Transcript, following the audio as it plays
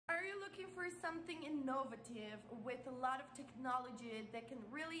looking for something innovative with a lot of technology that can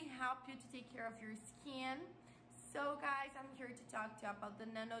really help you to take care of your skin? So guys, I'm here to talk to you about the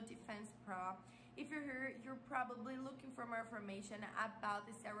NanoDefense Pro. If you're here, you're probably looking for more information about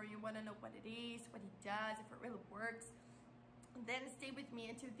this serum. You want to know what it is, what it does, if it really works. Then stay with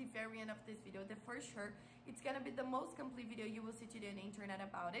me until the very end of this video. That for sure, it's gonna be the most complete video you will see today on the internet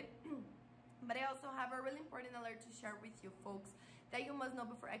about it. But I also have a really important alert to share with you folks that you must know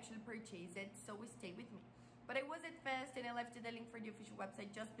before actually purchase it, so stay with me. But I was advanced and I left the link for the official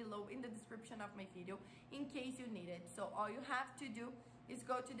website just below in the description of my video in case you need it. So all you have to do is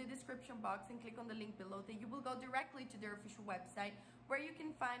go to the description box and click on the link below, that you will go directly to their official website where you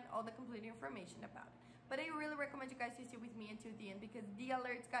can find all the complete information about it. But I really recommend you guys to stay with me until the end, because the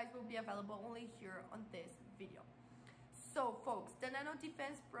alerts, guys, will be available only here on this video. So folks, the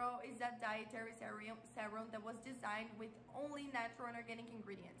NanoDefense Pro is a dietary serum that was designed with only natural and organic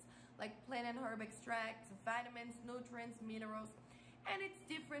ingredients like plant and herb extracts, vitamins, nutrients, minerals, and it's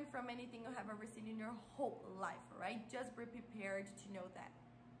different from anything you have ever seen in your whole life, right? Just be prepared to know that.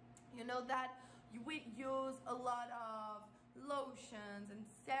 You know that we use a lot of lotions and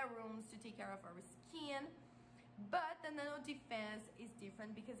serums to take care of our skin, but the NanoDefense is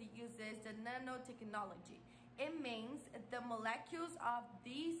different because it uses the nanotechnology. It means the molecules of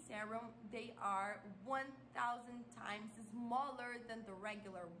the serum, they are 1,000 times smaller than the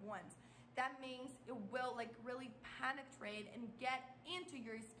regular ones. That means it will really penetrate and get into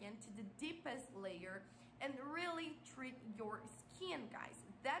your skin to the deepest layer and really treat your skin, guys.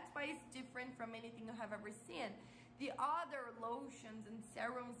 That's why it's different from anything you have ever seen. The other lotions and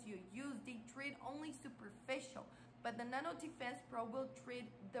serums you use, they treat only superficial, but the NanoDefense Pro will treat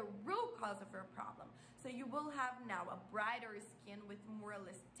the root cause of your problem. So you will have now a brighter skin with more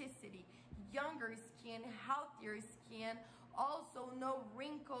elasticity, younger skin, healthier skin, also no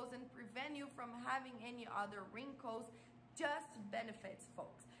wrinkles, and prevent you from having any other wrinkles. Just benefits,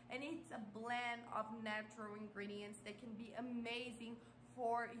 folks. And it's a blend of natural ingredients that can be amazing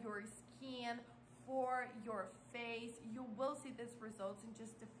for your skin, for your face. You will see these results in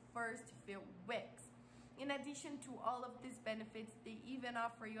just the first few weeks. In addition to all of these benefits, they even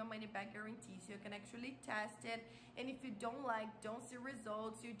offer you a money-back guarantee, so you can actually test it, and if you don't see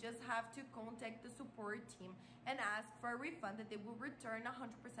results, you just have to contact the support team and ask for a refund, that they will return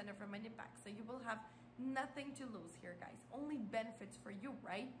 100% of your money back. So you will have nothing to lose here, guys. Only benefits for you,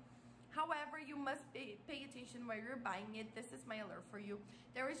 right? However, you must pay attention while you're buying it. This is my alert for you.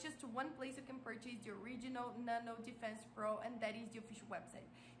 There is just one place you can purchase the original NanoDefense Pro, and that is the official website.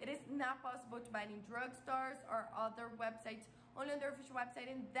 It is not possible to buy it in drugstores or other websites, only on their official website,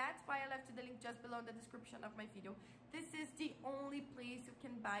 and that's why I left the link just below in the description of my video. This is the only place you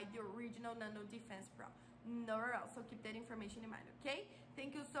can buy the original NanoDefense Pro. Nowhere else, so keep that information in mind, okay?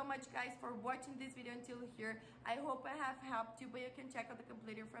 Thank you so much, guys, for watching this video until here. I hope I have helped you, but you can check out the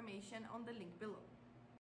complete information on the link below.